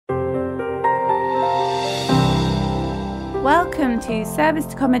to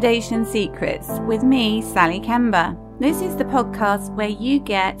Serviced Accommodation Secrets with me, Sally Kember. This is the podcast where you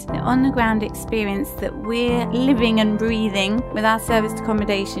get the on-the-ground experience that we're living and breathing with our serviced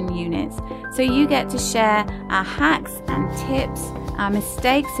accommodation units. So you get to share our hacks and tips, our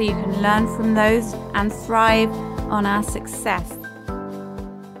mistakes, so you can learn from those and thrive on our success.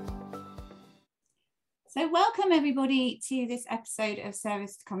 So welcome everybody to this episode of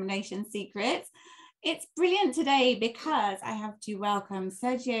Serviced Accommodation Secrets. It's brilliant today because I have to welcome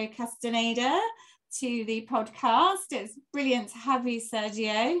Sergio Castaneda to the podcast. It's brilliant to have you,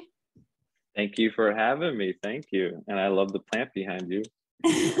 Sergio. Thank you for having me. Thank you. And I love the plant behind you.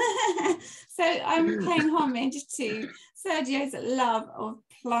 So I'm paying homage to Sergio's love of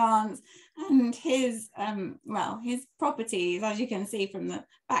plants and his properties, as you can see from the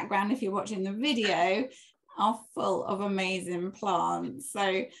background if you're watching the video, are full of amazing plants.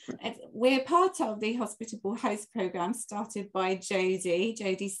 So we're part of the Hospitable host program started by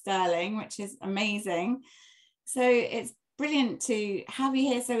Jodie Sterling, which is amazing. So it's brilliant to have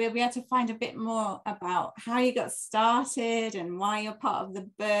you here, so we'll be able to find a bit more about how you got started and why you're part of the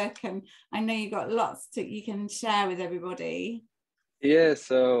book. And I know you've got lots you can share with everybody. Yeah,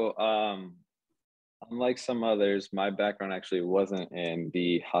 so unlike some others, my background actually wasn't in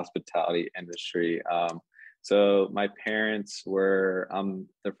the hospitality industry. So my parents were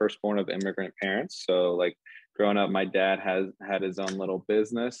the firstborn of immigrant parents. So like growing up, my dad had his own little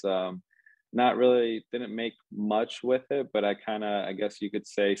business. Not really, didn't make much with it, but I guess you could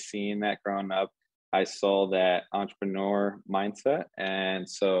say, seeing that growing up, I saw that entrepreneur mindset. And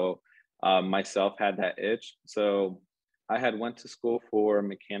so myself had that itch. So I had went to school for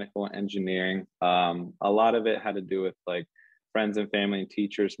mechanical engineering. A lot of it had to do with like friends and family and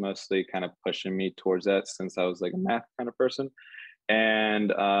teachers mostly kind of pushing me towards that, since I was like a math kind of person.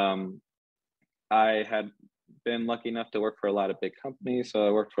 And I had been lucky enough to work for a lot of big companies. So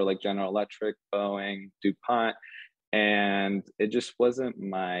I worked for like General Electric, Boeing, DuPont, and it just wasn't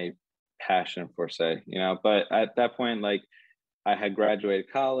my passion per se, but at that point, like I had graduated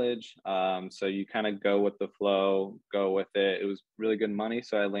college. So you kind of go with the flow, go with it. It was really good money.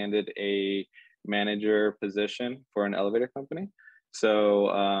 So I landed a manager position for an elevator company.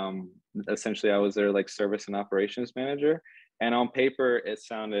 So essentially I was their like service and operations manager. And on paper, it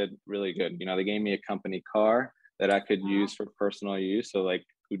sounded really good. They gave me a company car that I could use for personal use. So like,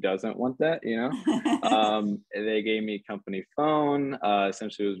 who doesn't want that, They gave me a company phone.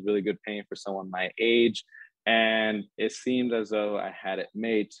 Essentially, it was really good paying for someone my age. And it seemed as though I had it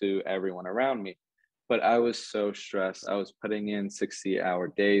made to everyone around me. But I was so stressed. I was putting in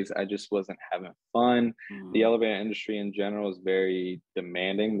 60-hour days. I just wasn't having fun. The elevator industry in general is very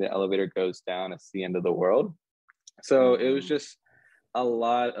demanding. The elevator goes down, it's the end of the world. So it was just a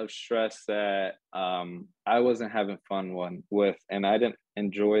lot of stress that I wasn't having fun with, and I didn't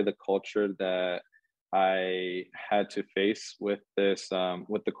enjoy the culture that I had to face with this,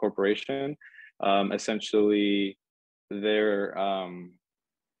 with the corporation. Essentially, there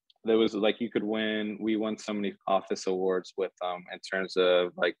was like, we won so many office awards with in terms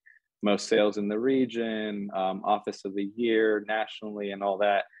of like most sales in the region, office of the year nationally, and all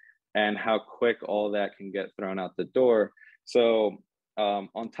that, and how quick all that can get thrown out the door. So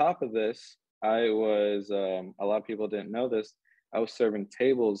on top of this, I was a lot of people didn't know this, I was serving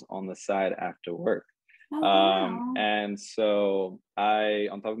tables on the side after work. Wow. And so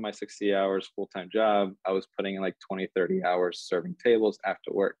on top of my 60 hours full-time job, I was putting in like 20-30 hours serving tables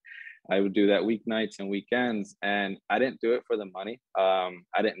after work. I would do that weeknights and weekends, and I didn't do it for the money.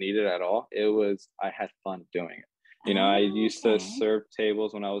 I didn't need it at all. I had fun doing it. I used to serve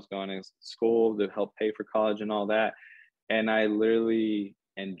tables when I was going to school to help pay for college and all that. And I literally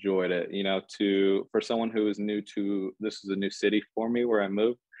enjoyed it, for someone who was this was a new city for me where I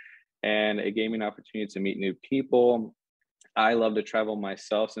moved. And it gave me an opportunity to meet new people. I love to travel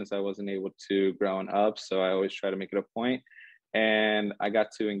myself since I wasn't able to growing up. So I always try to make it a point. And I got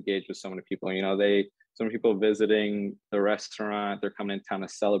to engage with so many people. Some people visiting the restaurant, they're coming in town to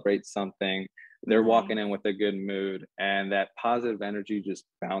celebrate something. They're walking in with a good mood, and that positive energy just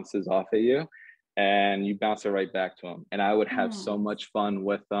bounces off at you, and you bounce it right back to them. And I would have so much fun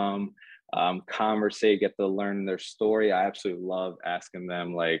with them. Conversate, get to learn their story. I absolutely love asking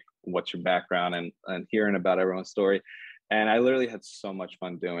them like, what's your background, and hearing about everyone's story. And I literally had so much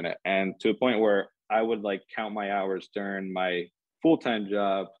fun doing it, and to a point where I would like count my hours during my full-time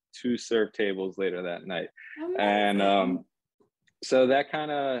job to serve tables later that night. Amazing. And so that kind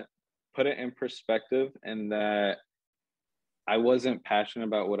of put it in perspective, and that I wasn't passionate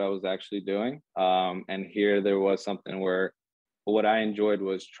about what I was actually doing. And here there was something where what I enjoyed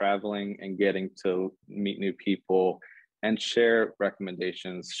was traveling and getting to meet new people and share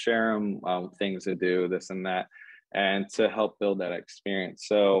recommendations, share them things to do, this and that, and to help build that experience.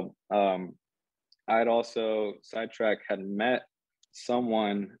 So I'd also sidetrack had met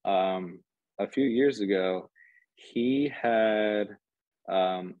someone a few years ago. He had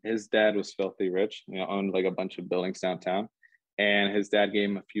his dad was filthy rich, owned like a bunch of buildings downtown, and his dad gave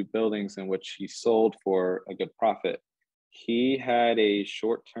him a few buildings in which he sold for a good profit. He had a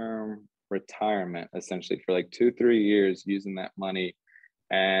short-term retirement essentially for like 2-3 years using that money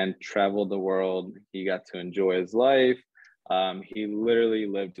and traveled the world. He got to enjoy his life. He literally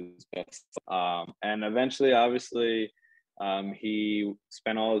lived his best. And eventually, obviously, he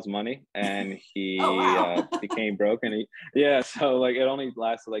spent all his money and Oh, he wow. became broke. And yeah, so like it only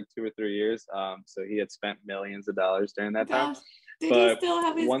lasted like 2 or 3 years. So he had spent millions of dollars during that time. Gosh, did he But still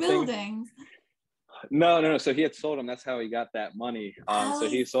have his one thing, buildings? no. So he had sold them. That's how he got that money. Oh, So I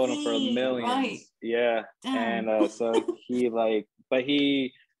he sold them for see. Right. millions. Yeah. And Damn. so he like, but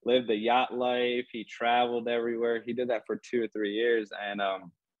he lived the yacht life. He traveled everywhere. He did that for 2 or 3 years. And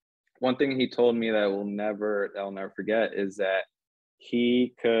one thing he told me that I'll never forget is that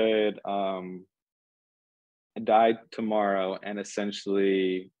he could die tomorrow and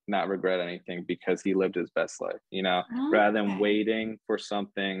essentially not regret anything because he lived his best life, rather than Okay. waiting for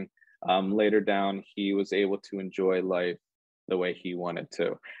something later down. He was able to enjoy life the way he wanted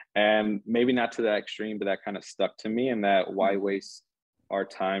to. And maybe not to that extreme, but that kind of stuck to me, and that why waste our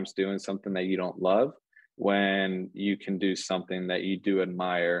times doing something that you don't love when you can do something that you do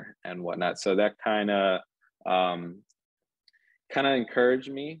admire and whatnot. So that um, kind of encouraged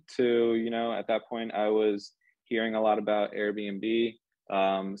me to, at that point, I was hearing a lot about Airbnb.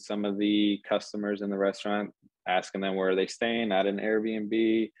 Some of the customers in the restaurant, asking them where are they staying at an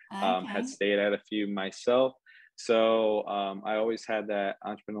Airbnb, had Okay. stayed at a few myself. So I always had that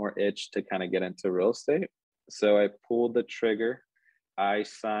entrepreneur itch to kind of get into real estate. So I pulled the trigger. I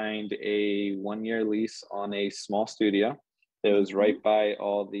signed a 1-year lease on a small studio. It was Okay. right by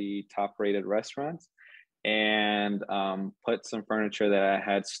all the top rated restaurants, and put some furniture that I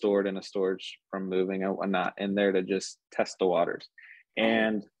had stored in a storage from moving and whatnot in there to just test the waters. Great.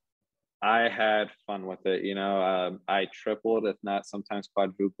 And I had fun with it. I tripled, if not sometimes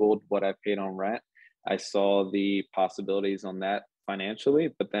quadrupled, what I paid on rent. I saw the possibilities on that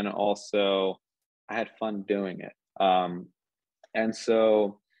financially, but then also I had fun doing it. And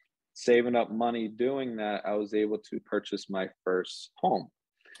so, saving up money doing that, I was able to purchase my first home.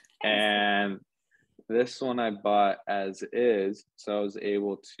 Excellent. And this one I bought as is, so I was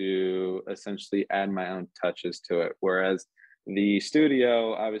able to essentially add my own touches to it. Whereas the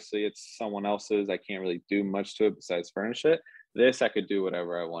studio, obviously, it's someone else's. I can't really do much to it besides furnish it. This, I could do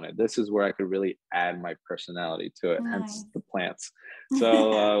whatever I wanted. This is where I could really add my personality to it, hence Nice. the plants.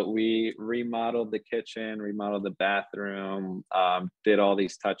 So we remodeled the kitchen, remodeled the bathroom, did all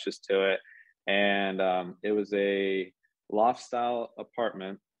these touches to it. And it was a loft style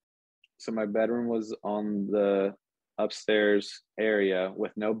apartment. So my bedroom was on the upstairs area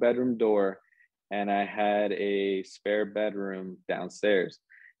with no bedroom door, and I had a spare bedroom downstairs.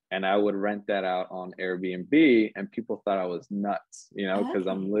 And I would rent that out on Airbnb, and people thought I was nuts, because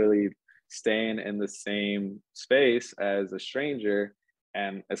I'm Okay. literally staying in the same space as a stranger.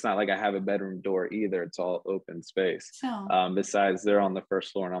 And it's not like I have a bedroom door either. It's all open space. Sure. Besides, they're on the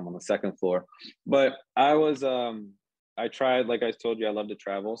first floor and I'm on the second floor. But I tried, like I told you, I love to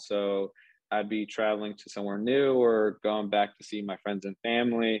travel. So I'd be traveling to somewhere new or going back to see my friends and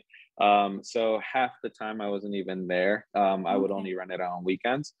family. So half the time I wasn't even there. I would Okay. only rent it out on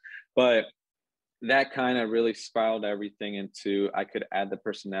weekends. But that kind of really spiraled everything into I could add the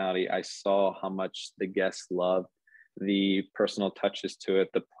personality. I saw how much the guests loved the personal touches to it,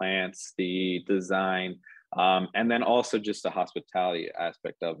 the plants, the design, and then also just the hospitality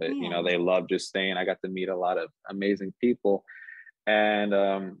aspect of it. Yeah. They love just staying. I got to meet a lot of amazing people.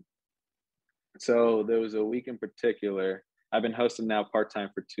 And so there was a week in particular. I've been hosting now part-time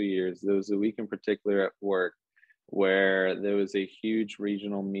for 2 years. There was a week in particular at work where there was a huge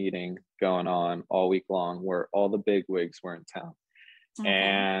regional meeting going on all week long where all the big wigs were in town. Okay.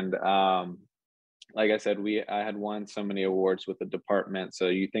 And like I said, I had won so many awards with the department. So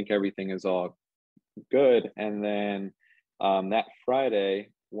you think everything is all good. And then that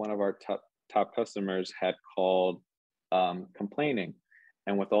Friday, one of our top customers had called complaining.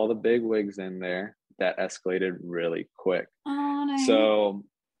 And with all the big wigs in there, that escalated really quick. Oh no. So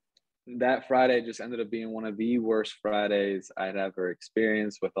that Friday just ended up being one of the worst Fridays I'd ever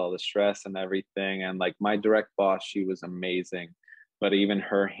experienced, with all the stress and everything. And like my direct boss, she was amazing, but even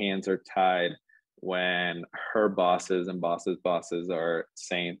her hands are tied when her bosses and bosses are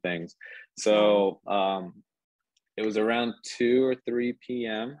saying things. Sure. So it was around 2 or 3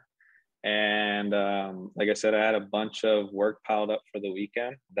 p.m. And like I said, I had a bunch of work piled up for the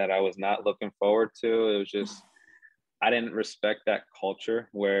weekend that I was not looking forward to. It was just, I didn't respect that culture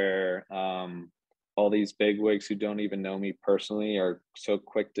where all these bigwigs who don't even know me personally are so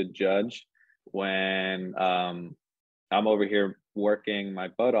quick to judge when I'm over here working my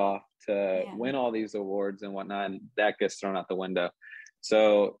butt off to Yeah. win all these awards and whatnot, and that gets thrown out the window.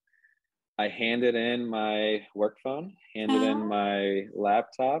 So I handed in my work phone, handed in Oh, my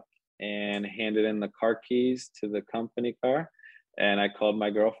laptop, and handed in the car keys to the company car. And I called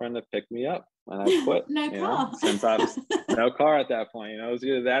my girlfriend to pick me up and I quit, no car. since I was no car at that point, it was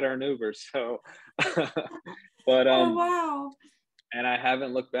either that or an Uber. So, but, Oh, wow. and I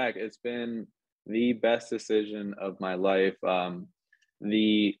haven't looked back. It's been the best decision of my life.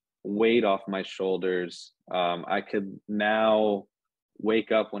 The weight off my shoulders. I could now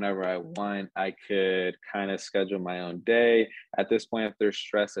wake up whenever I want. I could kind of schedule my own day. At this point, if there's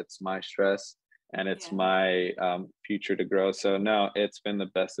stress, it's my stress and it's Yeah. my future to grow. So no, it's been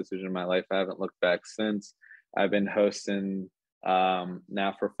the best decision of my life. I haven't looked back since. I've been hosting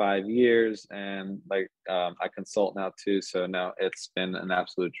now for 5 years, and like I consult now too. So no, it's been an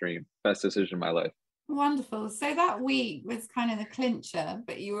absolute dream. Best decision of my life. Wonderful. So that week was kind of the clincher,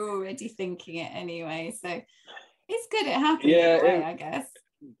 but you were already thinking it anyway. So it's good it happened Yeah, either way, it I guess.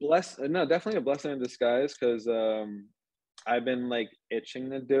 no, definitely a blessing in disguise because I've been like itching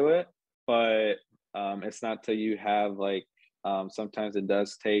to do it, but it's not till you have like sometimes it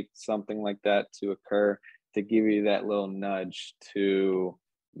does take something like that to occur to give you that little nudge to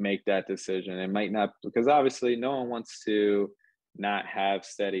make that decision. It might not, because obviously no one wants to not have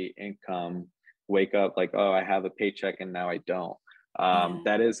steady income, wake up like, oh, I have a paycheck and now I don't. Yeah.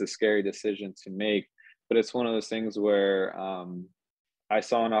 That is a scary decision to make, but it's one of those things where I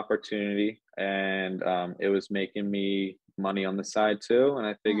saw an opportunity and it was making me money on the side too. And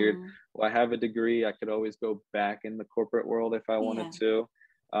I figured, Mm. well, I have a degree. I could always go back in the corporate world if I wanted Yeah.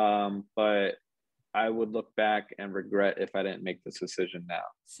 to. But I would look back and regret if I didn't make this decision now.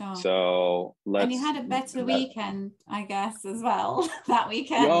 Sure. So And you let's, had a better that, weekend, I guess, as well, that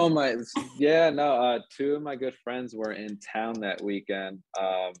weekend. oh my, yeah, no, two of my good friends were in town that weekend,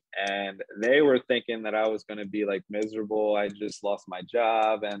 and they were thinking that I was going to be like miserable. I just lost my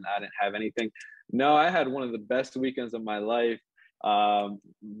job and I didn't have anything. No, I had one of the best weekends of my life.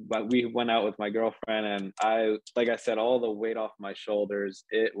 But we went out with my girlfriend, and like I said, all the weight off my shoulders.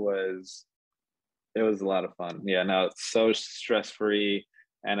 It was a lot of fun. Yeah, no, it's so stress free,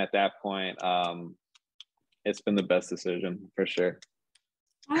 and at that point, it's been the best decision for sure.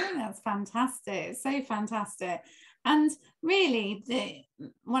 I think that's fantastic. So fantastic. And really, the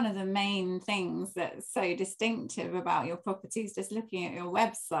one of the main things that's so distinctive about your properties, just looking at your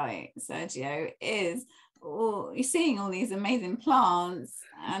website, Sergio, is you're seeing all these amazing plants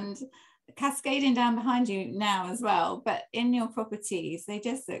and cascading down behind you now as well. But in your properties, they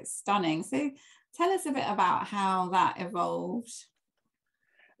just look stunning. So tell us a bit about how that evolved.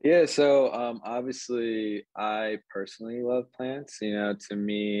 Yeah, so obviously, I personally love plants. To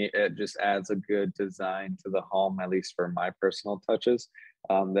me, it just adds a good design to the home, at least for my personal touches.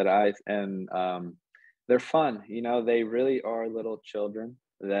 That I and they're fun. They really are little children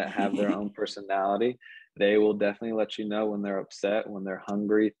that have their own personality. They will definitely let you know when they're upset, when they're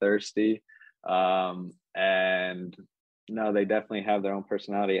hungry, thirsty, and no, they definitely have their own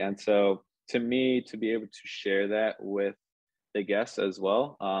personality. And so, to me, to be able to share that with the guests as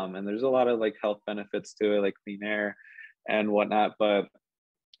well. And there's a lot of like health benefits to it, like clean air and whatnot. But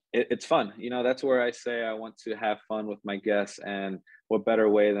it's fun. That's where I say I want to have fun with my guests. And what better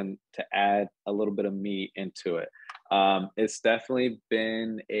way than to add a little bit of me into it? It's definitely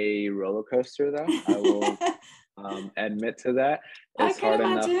been a roller coaster, though. I will admit to that. I It's can hard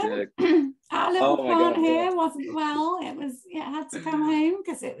enough to, imagine. Our little oh my plant God, yeah. here wasn't well. It had to come home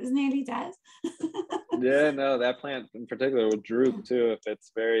because it was nearly dead. Yeah, no, that plant in particular will droop too if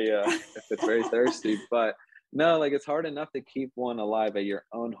it's very thirsty. But no, like it's hard enough to keep one alive at your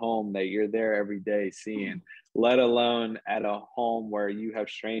own home that you're there every day seeing, let alone at a home where you have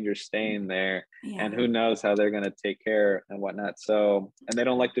strangers staying there and Yeah. who knows how they're gonna take care and whatnot. So, and they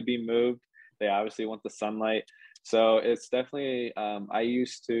don't like to be moved. They obviously want the sunlight. So it's definitely I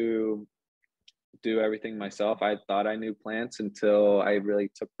used to do everything myself. I thought I knew plants until I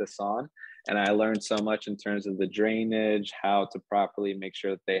really took this on. And I learned so much in terms of the drainage, how to properly make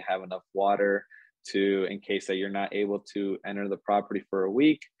sure that they have enough water to, in case that you're not able to enter the property for a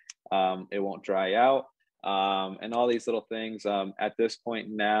week, it won't dry out, and all these little things. At this point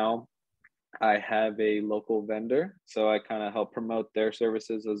now, I have a local vendor, so I kind of help promote their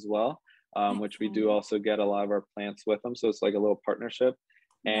services as well. which we Excellent. do also get a lot of our plants with them. So it's like a little partnership,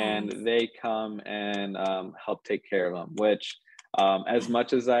 Nice. and they come and help take care of them, which as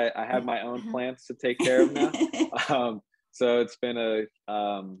much as I have my own plants to take care of now, so it's been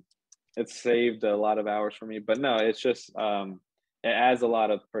it's saved a lot of hours for me. But no, it's just it adds a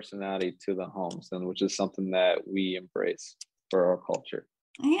lot of personality to the homes, and which is something that we embrace for our culture.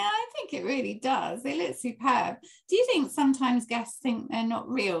 Yeah, I think it really does. They look superb. Do you think sometimes guests think they're not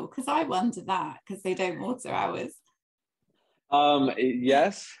real? Because I wonder that because they don't water ours.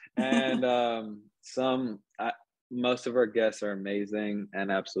 Yes, and most of our guests are amazing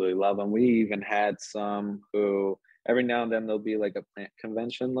and absolutely love them. We even had some who every now and then there'll be like a plant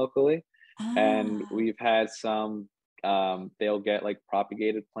convention locally, and Ah, we've had some they'll get like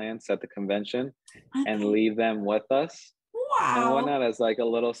propagated plants at the convention and okay. leave them with us and Wow. whatnot as like a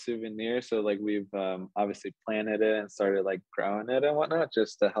little souvenir. So like we've obviously planted it and started like growing it and whatnot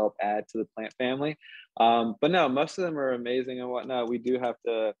just to help add to the plant family. But no, most of them are amazing and whatnot. We do have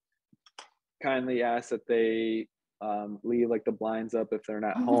to kindly ask that they leave like the blinds up if they're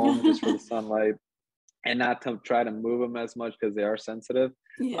not home just for the sunlight and not to try to move them as much because they are sensitive.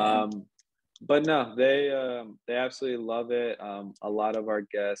 Yeah. Um, but no, they absolutely love it. A lot of our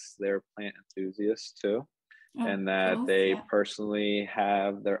guests, they're plant enthusiasts too, Of and that course, they yeah. personally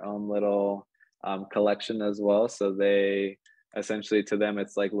have their own little collection as well. So they essentially to them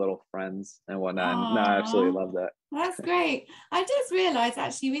it's like little friends and whatnot. And no, I absolutely Oh, love that. that's great. I just realized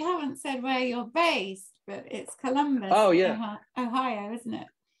actually we haven't said where you're based, but it's Columbus, Oh yeah, Ohio, isn't it?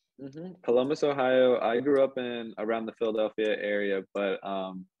 Columbus, Ohio. I grew up in around the Philadelphia area, but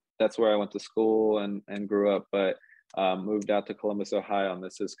that's where I went to school and grew up. But moved out to Columbus, Ohio, and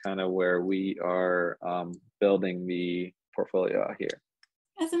this is kind of where we are building the portfolio out here.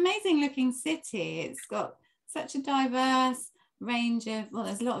 It's an amazing looking city. It's got such a diverse range of, well,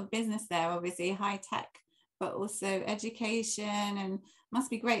 there's a lot of business there, obviously, high tech, but also education, and must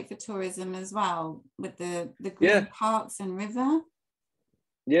be great for tourism as well with the green Yeah, parks and river.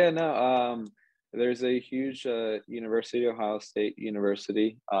 yeah, no. There's a huge university, Ohio State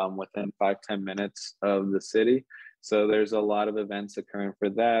University, within 5-10 minutes of the city. So there's a lot of events occurring for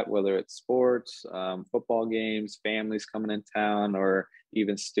that, whether it's sports, football games, families coming in town, or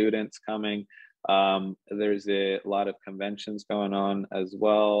even students coming. There's a lot of conventions going on as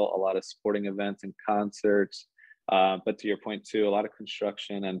well, a lot of sporting events and concerts. But to your point too, a lot of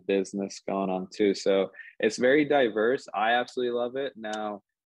construction and business going on too. So it's very diverse. I absolutely love it. Now,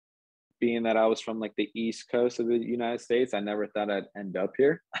 being that I was from like the East Coast of the United States, I never thought I'd end up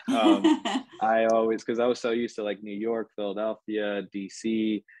here. I always, because I was so used to like New York, Philadelphia,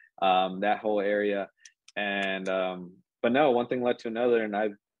 DC, that whole area. And, but no, one thing led to another. And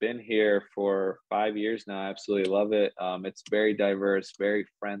I've been here for 5 years now. I absolutely love it. It's very diverse, very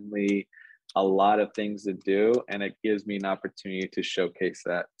friendly, a lot of things to do. And it gives me an opportunity to showcase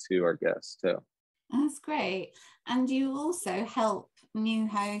that to our guests too. That's great. And you also help new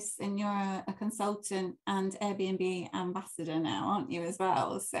hosts, and you're a consultant and Airbnb ambassador now, aren't you, as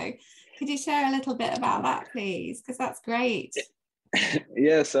well? So could you share a little bit about that, please? Because that's great.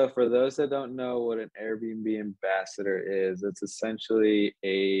 Yeah, so for those that don't know what an Airbnb ambassador is, it's essentially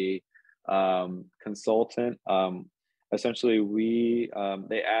a consultant. Essentially, we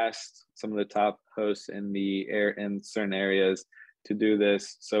they asked some of the top hosts in the air in certain areas to do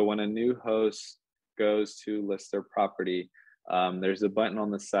this. So when a new host goes to list their property, there's a button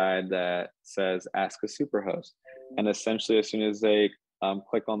on the side that says "Ask a Superhost," and essentially, as soon as they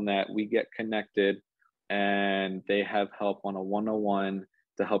click on that, we get connected and they have help on a one-on-one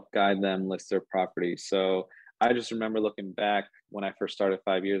to help guide them list their property. So I just remember looking back when I first started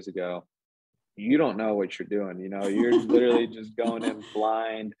 5 years ago, you don't know what you're doing. You know, you're literally just going in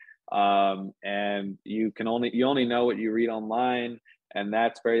blind, and you only know what you read online, and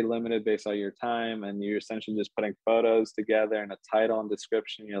that's very limited based on your time. And you're essentially just putting photos together and a title and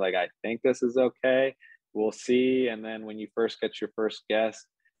description. You're like, I think this is okay. We'll see. And then when you first get your first guest,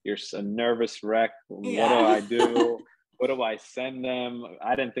 you're a nervous wreck. What do Yeah. I do? What do I send them?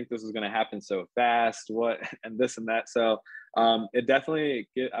 I didn't think this was going to happen so fast. What and this and that. So it definitely.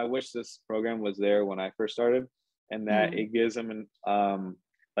 I wish this program was there when I first started, and that Mm. it gives them an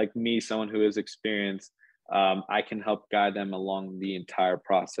like me, someone who is experienced. I can help guide them along the entire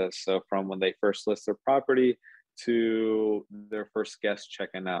process. So from when they first list their property to their first guest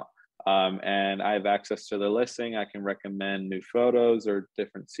checking out. And I have access to their listing. I can recommend new photos or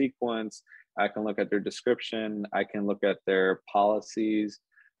different sequence. I can look at their description. I can look at their policies,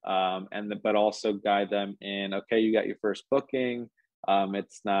 but also guide them in. Okay, you got your first booking.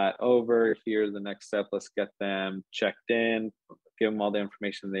 It's not over. Here's the next step. Let's get them checked in, give them all the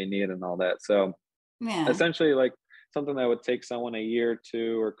information they need and all that. So Yeah. essentially, like something that would take someone a year or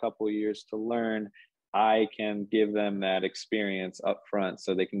two or a couple of years to learn, I can give them that experience up front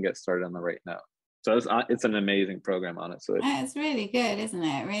so they can get started on the right note. So it's an amazing program, honestly. It's really good, isn't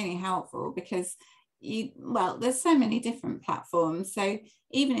it? Really helpful because there's so many different platforms. So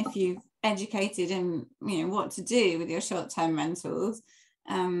even if you've educated in, what to do with your short-term rentals,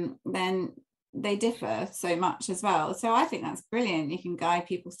 then they differ so much as well. So I think that's brilliant. You can guide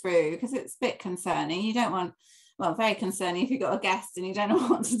people through because it's a bit concerning. You don't want, very concerning if you've got a guest and you don't know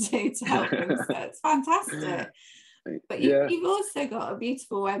what to do to help them. So it's fantastic. But Yeah. you've also got a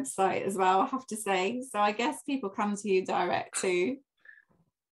beautiful website as well, I have to say. So I guess people come to you direct too.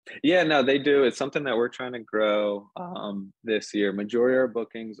 Yeah, no, they do. It's something that we're trying to grow this year. Majority of our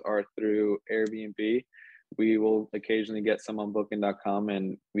bookings are through Airbnb. We will occasionally get some on booking.com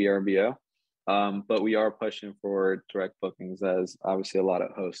and VRBO. But we are pushing for direct bookings, as obviously a lot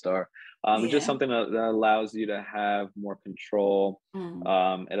of hosts are. It's just something that allows you to have more control.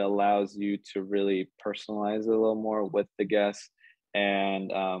 It allows you to really personalize it a little more with the guests.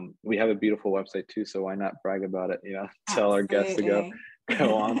 And we have a beautiful website too, so why not brag about it? Tell our guests to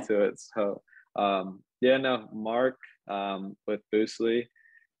go on to it. So Mark with Boostly,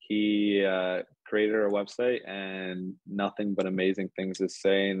 he created our website, and nothing but amazing things to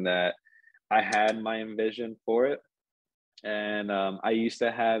say, and that I had my vision for it. And I used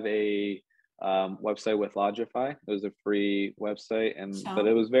to have a website with Logify. It was a free website, but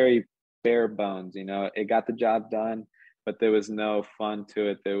it was very bare bones. It got the job done, but there was no fun to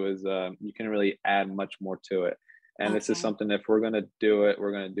it. There was you can really add much more to it. And this is something, if we're going to do it,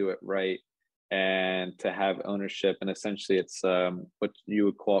 we're going to do it right, and to have ownership. And essentially it's what you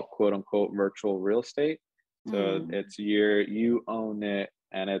would call quote unquote virtual real estate. So it's you own it,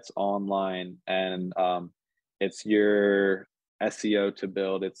 and it's online, and it's your SEO to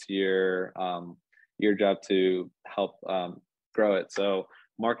build. It's your job to help grow it. So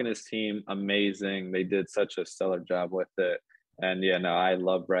Mark and his team, amazing. They did such a stellar job with it. And I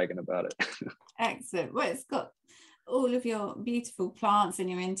love bragging about it. Excellent. Well, it's got all of your beautiful plants, and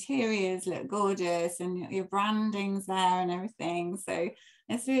your interiors look gorgeous, and your branding's there and everything. So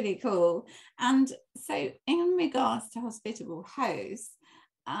it's really cool. And so in regards to Hospitable Hosts,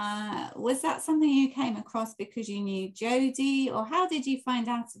 was that something you came across because you knew Jody, or how did you find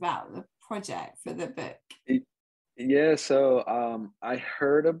out about the project for the book? Yeah, so I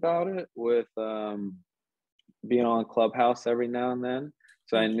heard about it with being on Clubhouse every now and then.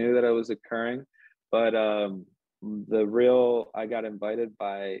 So I knew that it was occurring, but I got invited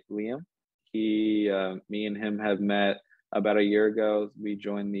by Liam. Me and him have met about a year ago. We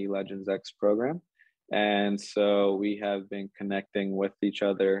joined the Legends X program. And so we have been connecting with each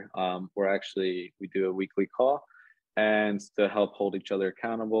other. We do a weekly call, and to help hold each other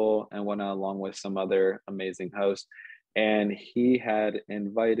accountable and whatnot, along with some other amazing hosts. And he had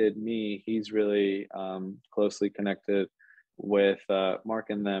invited me. He's really closely connected with Mark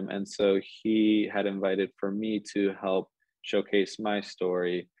and them. And so he had invited for me to help showcase my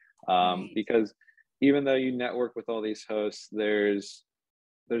story. Because even though you network with all these hosts, there's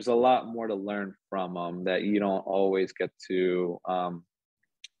a lot more to learn from them that you don't always get to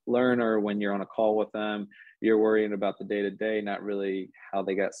learn, or when you're on a call with them, you're worrying about the day-to-day, not really how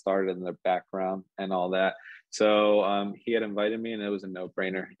they got started in their background and all that. So he had invited me, and it was a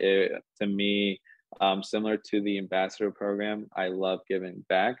no-brainer. To me, similar to the ambassador program, I love giving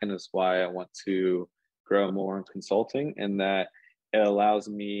back, and that's why I want to grow more in consulting, and that it allows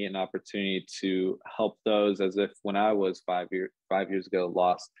me an opportunity to help those as if when I was 5 years ago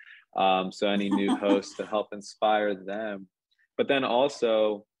lost. So any new hosts to help inspire them. But then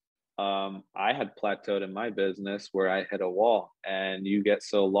also, I had plateaued in my business where I hit a wall, and you get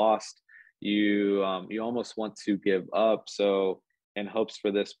so lost, you almost want to give up. So in hopes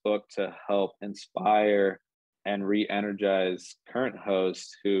for this book to help inspire and re-energize current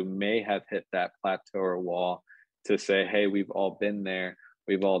hosts who may have hit that plateau or wall, to say, hey, we've all been there,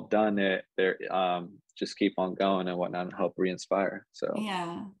 we've all done it there, just keep on going and whatnot, and help re-inspire. So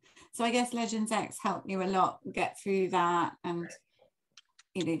I guess Legends X helped you a lot get through that, and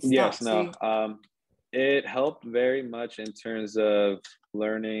it helped very much in terms of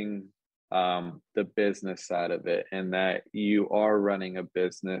learning the business side of it, and that you are running a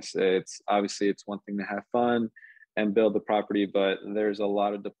business. It's one thing to have fun and build the property, but there's a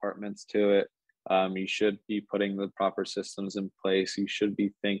lot of departments to it. You should be putting the proper systems in place. You should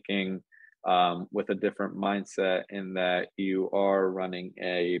be thinking with a different mindset, in that you are running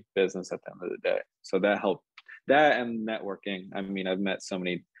a business at the end of the day. So that helped. That and networking. I mean, I've met so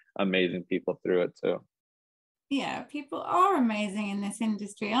many amazing people through it too. yeah, people are amazing in this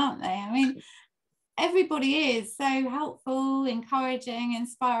industry, aren't they? I mean, everybody is so helpful, encouraging,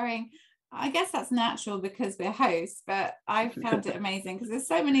 inspiring. I guess that's natural because we're hosts, but I've found it amazing because there's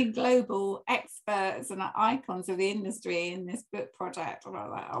so many global experts and icons of the industry in this book project. And I'm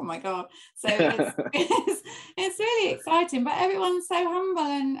like, oh my God. So it's really exciting, but everyone's so humble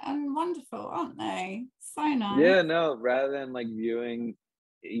and wonderful, aren't they? So nice. Yeah, no, rather than like viewing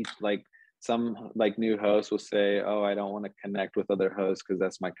each, like some like new hosts will say, "Oh, I don't want to connect with other hosts because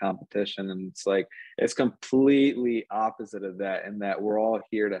that's my competition." And it's like it's completely opposite of that, in that we're all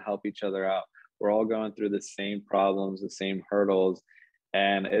here to help each other out. We're all going through the same problems, the same hurdles.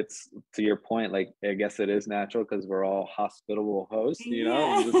 And it's to your point, like I guess it is natural because we're all hospitable hosts, you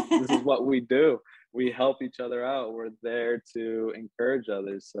know. This is Yeah. what we do. We help each other out. We're there to encourage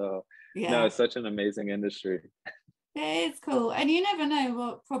others. So no, Yeah. it's such an amazing industry. It's cool. And you never know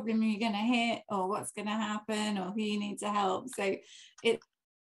what problem you're going to hit or what's going to happen or who you need to help. So it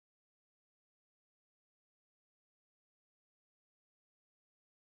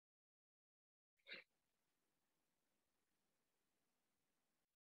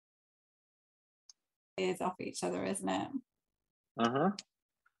is off each other, isn't it? Uh-huh.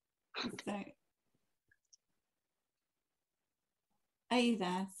 So are you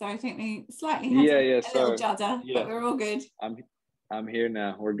there? So I think we slightly had Yeah, a little sorry. judder, but Yeah, we're all good. I'm I'm here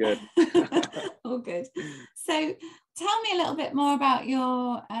now. We're good. All good. So tell me a little bit more about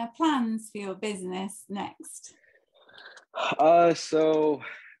your plans for your business next. So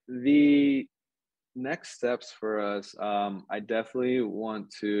the next steps for us, I definitely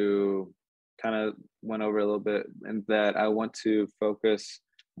want to kind of went over a little bit, and that I want to focus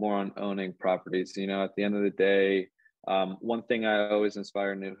more on owning properties. You know, at the end of the day, one thing I always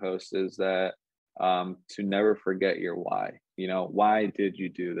inspire new hosts is that to never forget your why. You know, why did you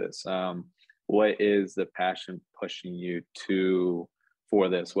do this? What is the passion pushing you to for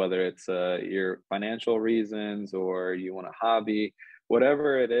this? Whether it's your financial reasons or you want a hobby,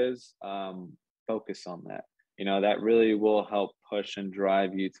 whatever it is, focus on that. You know, that really will help push and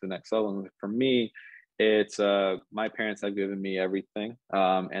drive you to the next level. And for me, it's my parents have given me everything,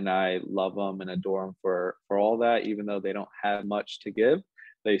 and I love them and adore them for all that. Even though they don't have much to give,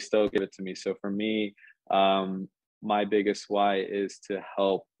 they still give it to me. So for me, um, my biggest why is to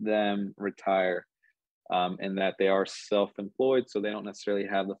help them retire, and that they are self-employed, so they don't necessarily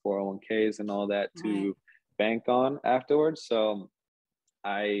have the 401ks and all that Right. to bank on afterwards. So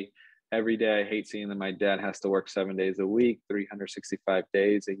I every day I hate seeing that my dad has to work 7 days a week, 365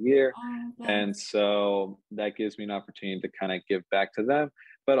 days a year. Oh, And bless. so that gives me an opportunity to kind of give back to them,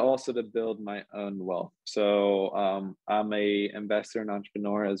 but also to build my own wealth. So I'm a investor and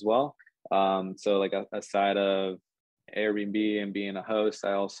entrepreneur as well. So like aside of Airbnb and being a host,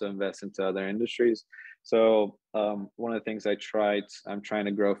 I also invest into other industries. So one of the things I'm trying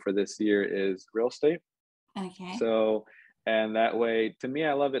to grow for this year is real estate. Okay. So, and that way, to me,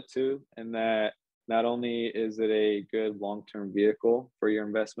 I love it too. And that not only is it a good long term vehicle for your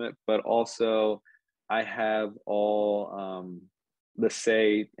investment, but also I have all the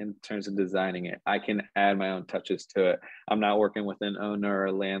say in terms of designing it. I can add my own touches to it. I'm not working with an owner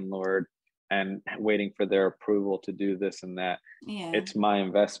or landlord and waiting for their approval to do this and that. Yeah. It's my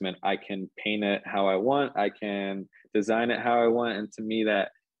investment. I can paint it how I want, I can design it how I want. And to me,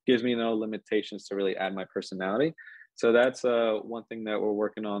 that gives me no limitations to really add my personality. So that's one thing that we're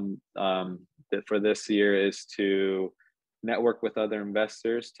working on for this year is to network with other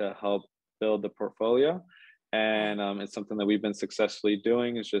investors to help build the portfolio. Right. And it's something that we've been successfully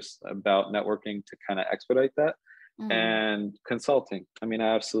doing. Is just about networking to kind of expedite that. Mm. And consulting. I mean,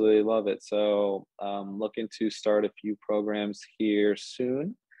 I absolutely love it. So looking to start a few programs here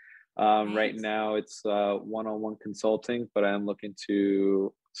soon. Right Right. now, it's one-on-one consulting, but I'm looking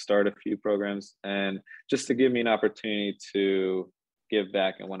to start a few programs and just to give me an opportunity to give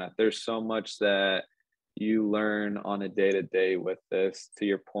back and whatnot. There's so much that you learn on a day-to-day with this. To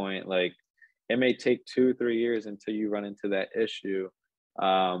your point, like it may take 2 3 years until you run into that issue,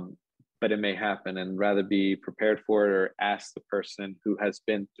 um, but it may happen, and rather be prepared for it or ask the person who has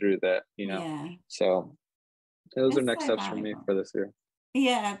been through that. You know, Yeah. so those are It's next so steps for me valuable. for this year.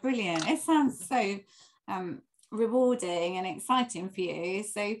 Yeah, brilliant. It sounds so um, rewarding and exciting for you.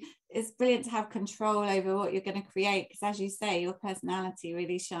 So it's brilliant to have control over what you're going to create because, as you say, your personality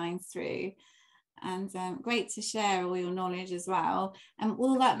really shines through. And great to share all your knowledge as well. And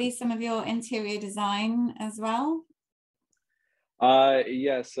will that be some of your interior design as well?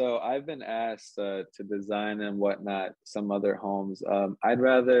 Yeah, so I've been asked to design and whatnot some other homes. I'd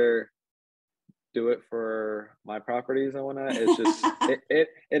rather do it for my properties and whatnot. It's just it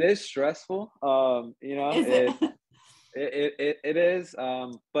is stressful. Is it? It is,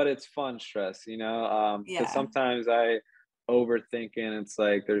 but it's fun stress, because Yeah. sometimes I overthink and it's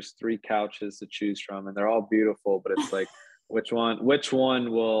like there's three couches to choose from and they're all beautiful, but it's like which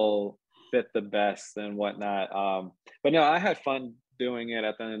one will fit the best and whatnot. But no, I had fun doing it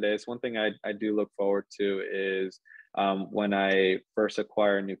at the end of the day. It's one thing I do look forward to is when I first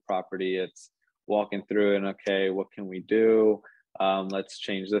acquire a new property, it's walking through and okay, what can we do? Let's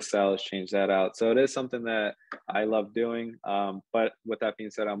change this out, let's change that out. So it is something that I love doing. But with that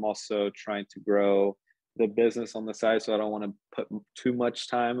being said, I'm also trying to grow the business on the side. So I don't want to put too much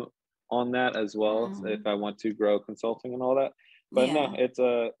time on that as well if Mm, I want to grow consulting and all that. But no, yeah.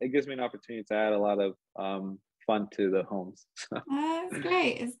 it gives me an opportunity to add a lot of fun to the homes. It's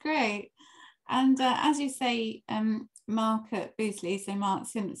great. It's great. And as you say, Mark at Boosley, so Mark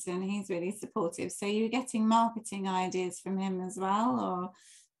Simpson, he's really supportive. So you're getting marketing ideas from him as well, or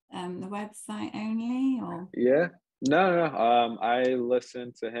the website only, or? Yeah. No, no, no. I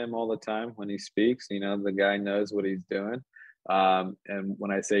listen to him all the time when he speaks. The guy knows what he's doing. And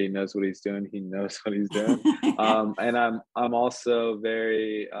when I say he knows what he's doing, he knows what he's doing. And I'm also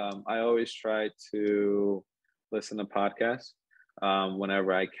very I always try to listen to podcasts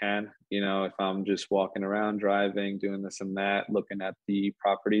whenever I can. If I'm just walking around, driving, doing this and that, looking at the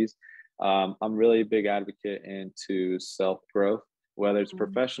properties. I'm really a big advocate into self growth, whether it's Mm,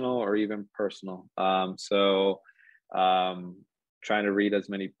 professional or even personal. So um, trying to read as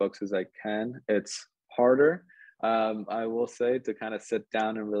many books as I can. It's harder, I will say, to kind of sit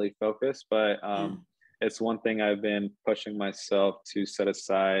down and really focus, but yeah. it's one thing I've been pushing myself to set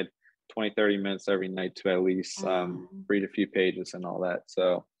aside 20, 30 minutes every night to at least Mm, read a few pages and all that.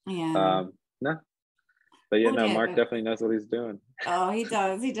 So, yeah. no, but yeah, no, Mark Audiobooks. definitely knows what he's doing. Oh, he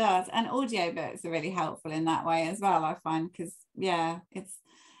does. And audiobooks are really helpful in that way as well, I find, because yeah,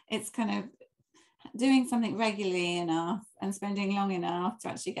 it's kind of doing something regularly enough and spending long enough to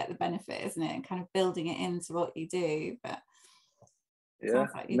actually get the benefit, isn't it? And kind of building it into what you do. But Yeah,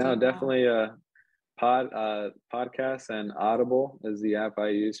 sounds like you're no, doing well. definitely. Podcasts and Audible is the app I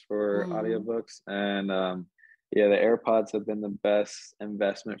use for Mm, audiobooks. And yeah, the AirPods have been the best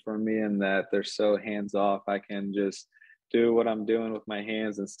investment for me in that they're so hands off. I can just do what I'm doing with my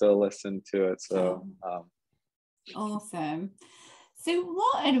hands and still listen to it. sure. So Awesome. So,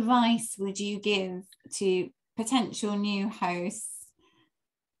 what advice would you give to potential new hosts?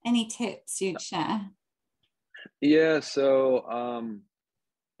 Any tips you'd share? yeah, so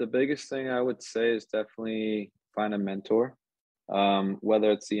the biggest thing I would say is definitely find a mentor,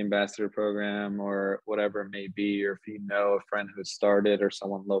 whether it's the ambassador program or whatever it may be, or if you know a friend who started or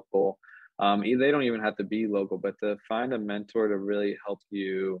someone local. They don't even have to be local, but to find a mentor to really help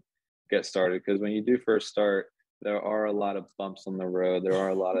you get started. Because when you do first start, there are a lot of bumps on the road. There are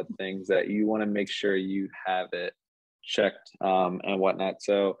a lot of things that you want to make sure you have it checked and whatnot.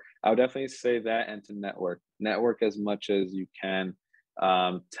 So I would definitely say that, and to network as much as you can.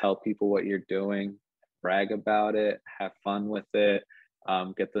 Tell people what you're doing, brag about it, have fun with it,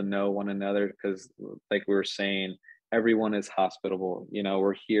 get to know one another. Because, like we were saying, everyone is hospitable.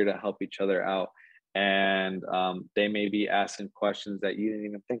 We're here to help each other out. And they may be asking questions that you didn't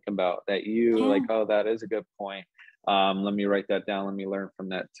even think about, that you Yeah, like, oh, that is a good point. Let me write that down. Let me learn from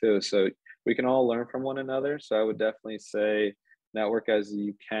that too. So we can all learn from one another. So I would definitely say network as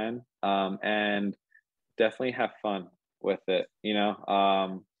you can, and definitely have fun with it.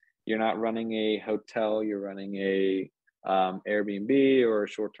 You're not running a hotel, you're running a Airbnb or a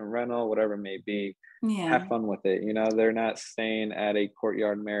short-term rental, whatever it may be. yeah. Have fun with it. They're not staying at a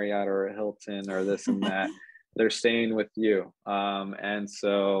Courtyard Marriott or a Hilton or this and that. They're staying with you. And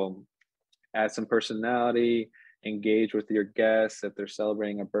so add some personality, engage with your guests. If they're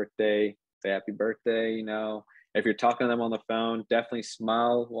celebrating a birthday, say happy birthday. If you're talking to them on the phone, definitely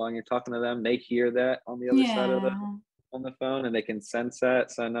smile while you're talking to them. They hear that on the other side of the Yeah. on the phone, and they can sense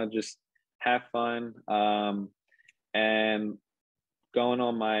that. So no, just have fun. And going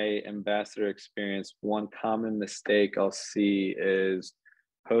on my ambassador experience, one common mistake I'll see is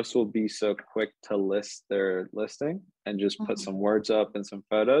hosts will be so quick to list their listing and just put Mm, some words up and some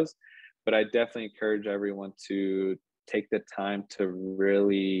photos. But I definitely encourage everyone to take the time to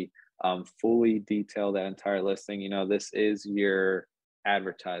really fully detail that entire listing. This is your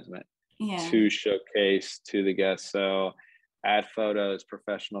advertisement yeah. to showcase to the guests. So add photos,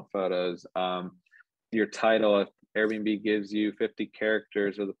 professional photos. Your title, if Airbnb gives you 50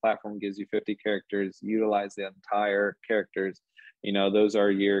 characters or the platform gives you 50 characters, utilize the entire characters. Those are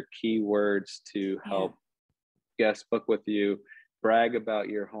your keywords to Yeah. help guests book with you. brag about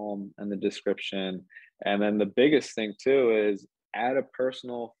your home and the description. And then the biggest thing too is add a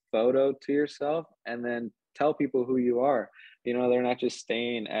personal photo to yourself and then tell people who you are. You know, they're not just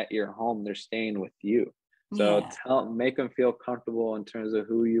staying at your home, they're staying with you. So Yeah. make them feel comfortable in terms of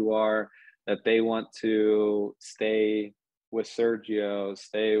who you are, that they want to stay with Sergio,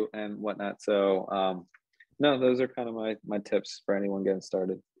 stay and whatnot. So no, those are kind of my tips for anyone getting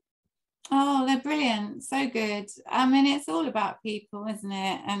started. Oh, they're brilliant. So good. I mean, it's all about people, isn't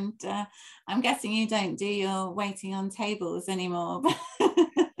it? And I'm guessing you don't do your waiting on tables anymore.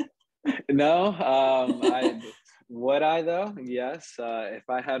 No, I would I though? Yes. If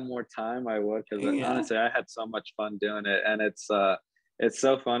I had more time, I would, because Yeah. honestly, I had so much fun doing it, and it's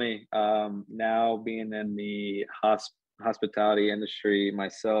so funny. Now being in the hospitality industry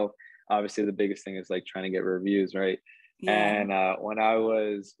myself, obviously the biggest thing is like trying to get reviews, right? Yeah. And when I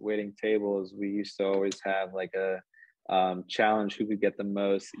was waiting tables, we used to always have like a challenge who could get the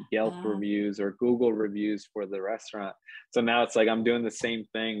most Yelp reviews or Google reviews for the restaurant. So now it's like I'm doing the same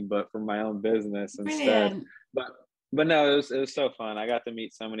thing, but for my own business instead. Brilliant. But but no, it was so fun. I got to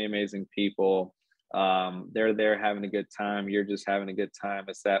meet so many amazing people. They're there having a good time. You're just having a good time.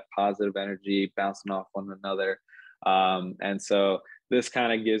 It's that positive energy bouncing off one another. And so this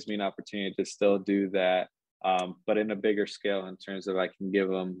kind of gives me an opportunity to still do that, but in a bigger scale in terms of I can give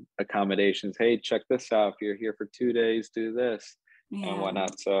them accommodations. Hey, check this out. If you're here for 2 days, do this and Yeah.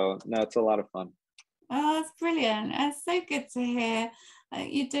 whatnot. So no, it's a lot of fun. Oh, that's brilliant. It's so good to hear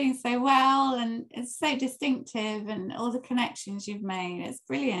you're doing so well, and it's so distinctive, and all the connections you've made. It's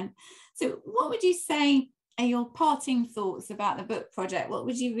brilliant. So, what would you say are your parting thoughts about the book project? What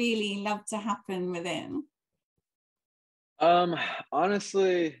would you really love to happen with it? Um,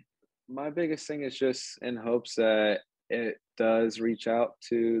 Honestly, my biggest thing is just in hopes that it does reach out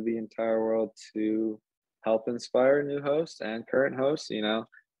to the entire world to help inspire new hosts and current hosts,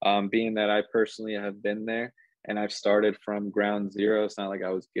 being that I personally have been there and I've started from ground zero. It's not like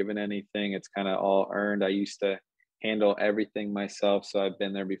I was given anything. It's kind of all earned. I used to handle everything myself. So I've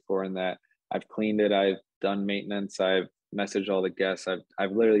been there before in that I've cleaned it. I've done maintenance. I've messaged all the guests.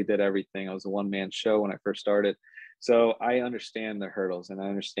 I've literally did everything. I was a one-man show when I first started. So I understand the hurdles and I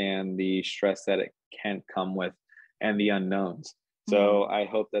understand the stress that it can come with and the unknowns. So I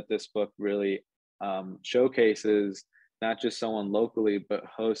hope that this book really showcases not just someone locally, but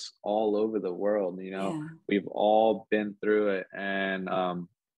hosts all over the world. Yeah. We've all been through it, and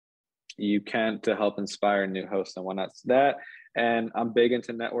you can to help inspire new hosts and whatnot. So that, and I'm big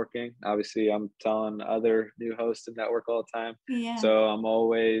into networking. Obviously, I'm telling other new hosts to network all the time. Yeah. So I'm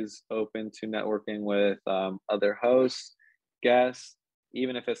always open to networking with other hosts, guests,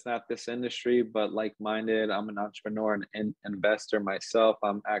 even if it's not this industry, but like-minded. I'm an entrepreneur and investor myself.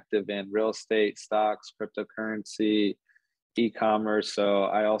 I'm active in real estate, stocks, cryptocurrency, e-commerce. So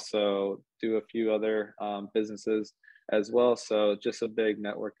I also do a few other businesses as well. So just a big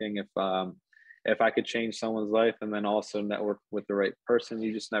networking. If I could change someone's life and then also network with the right person,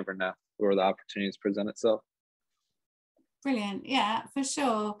 you just never know where the opportunities present itself. Brilliant. Yeah, for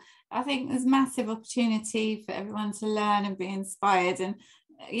sure. I think there's massive opportunity for everyone to learn and be inspired, and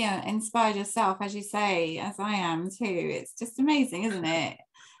inspired yourself, as you say, as I am too. It's just amazing, isn't it?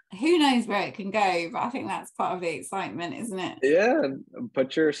 Who knows where it can go, but I think that's part of the excitement, isn't it? Yeah,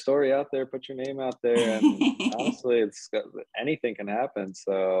 put your story out there, put your name out there, and honestly, anything can happen.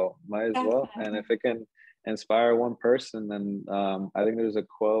 So might as well. And Definitely. if it can inspire one person, then I think there's a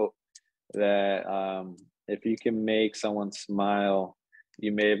quote that if you can make someone smile,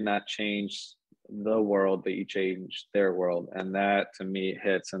 you may have not changed the world, but you changed their world. And that to me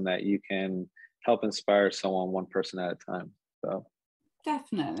hits, and that you can help inspire someone one person at a time. So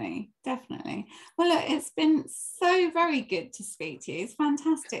Definitely, definitely. Well, look, it's been so very good to speak to you. It's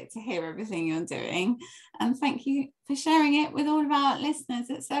fantastic to hear everything you're doing. And thank you for sharing it with all of our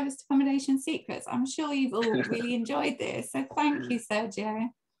listeners at Service Accommodation Secrets. I'm sure you've all really enjoyed this. So thank you, Sergio.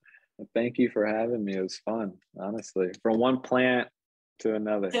 thank you for having me. It was fun, honestly. From one plant to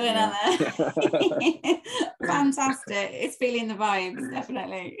another. To another. Fantastic. It's feeling the vibes,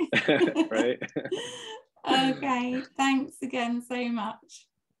 definitely. Right? Okay. Thanks again so much.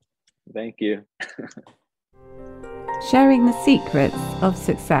 Thank you. Sharing the secrets of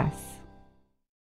success.